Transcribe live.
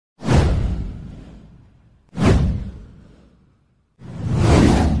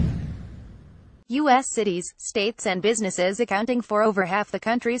U.S. cities, states and businesses accounting for over half the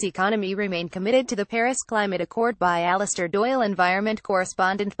country's economy remain committed to the Paris Climate Accord by Alistair Doyle, environment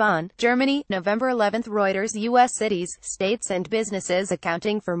correspondent, Bonn, Germany, November 11. Reuters. U.S. cities, states and businesses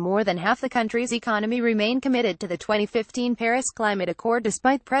accounting for more than half the country's economy remain committed to the 2015 Paris Climate Accord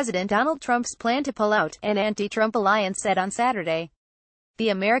despite President Donald Trump's plan to pull out, an anti-Trump alliance said on Saturday. The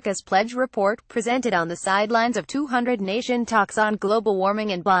America's Pledge report, presented on the sidelines of 200-nation talks on global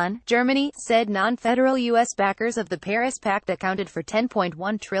warming in Bonn, Germany, said non-federal U.S. backers of the Paris Pact accounted for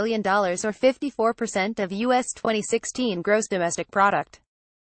 $10.1 trillion or 54% of U.S. 2016 gross domestic product.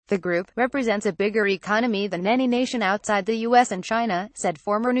 The group represents a bigger economy than any nation outside the U.S. and China, said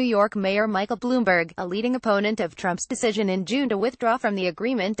former New York Mayor Michael Bloomberg, a leading opponent of Trump's decision in June to withdraw from the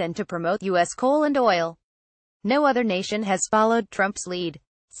agreement and to promote U.S. coal and oil. No other nation has followed Trump's lead.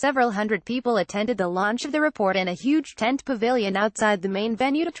 Several hundred people attended the launch of the report in a huge tent pavilion outside the main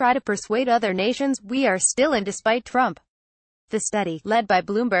venue to try to persuade other nations we are still in despite Trump. The study, led by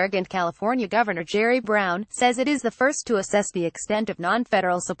Bloomberg and California Governor Jerry Brown, says it is the first to assess the extent of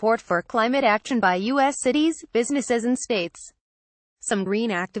non-federal support for climate action by U.S. cities, businesses and states. Some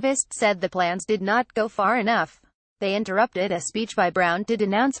green activists said the plans did not go far enough. They interrupted a speech by Brown to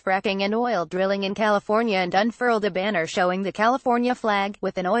denounce fracking and oil drilling in California and unfurled a banner showing the California flag,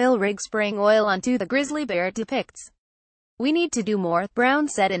 with an oil rig spraying oil onto the grizzly bear it depicts. "We need to do more," Brown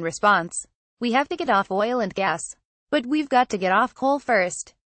said in response. "We have to get off oil and gas. But we've got to get off coal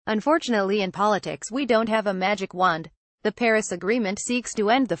first. Unfortunately, in politics we don't have a magic wand. The Paris Agreement seeks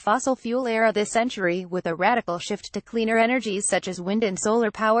to end the fossil fuel era this century, with a radical shift to cleaner energies such as wind and solar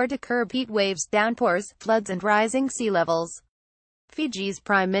power to curb heat waves, downpours, floods and rising sea levels." Fiji's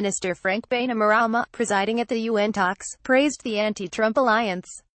Prime Minister Frank Bainimarama, presiding at the UN talks, praised the anti-Trump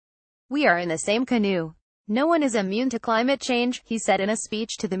alliance. "We are in the same canoe. No one is immune to climate change," he said in a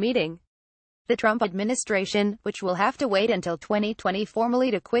speech to the meeting. The Trump administration, which will have to wait until 2020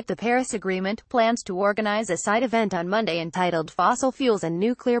 formally to quit the Paris Agreement, plans to organize a side event on Monday entitled Fossil Fuels and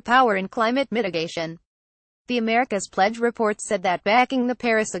Nuclear Power in Climate Mitigation. The America's Pledge report said that backing the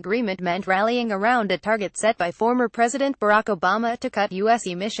Paris Agreement meant rallying around a target set by former President Barack Obama to cut U.S.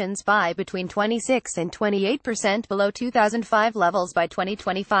 emissions by between 26 and 28% below 2005 levels by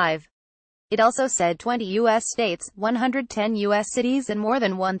 2025. It also said 20 U.S. states, 110 U.S. cities and more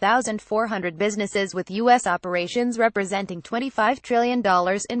than 1,400 businesses with U.S. operations representing $25 trillion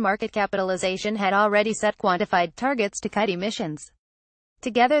in market capitalization had already set quantified targets to cut emissions.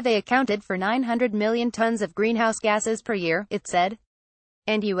 Together they accounted for 900 million tons of greenhouse gases per year, it said.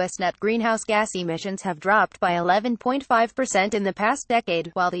 And U.S. net greenhouse gas emissions have dropped by 11.5% in the past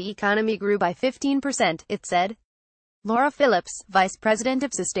decade, while the economy grew by 15%, it said. Laura Phillips, Vice President of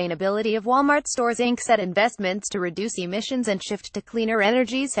Sustainability of Walmart Stores Inc., said investments to reduce emissions and shift to cleaner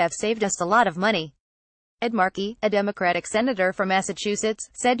energies have saved us a lot of money. Ed Markey, a Democratic senator from Massachusetts,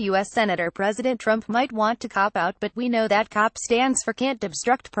 said U.S. Senator President Trump might want to cop out, but we know that COP stands for Can't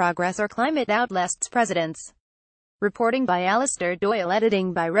Obstruct Progress or Climate Outlasts Presidents. Reporting by Alistair Doyle,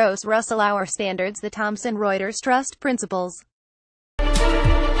 editing by Rose Russell. Our standards: the Thomson Reuters Trust Principles.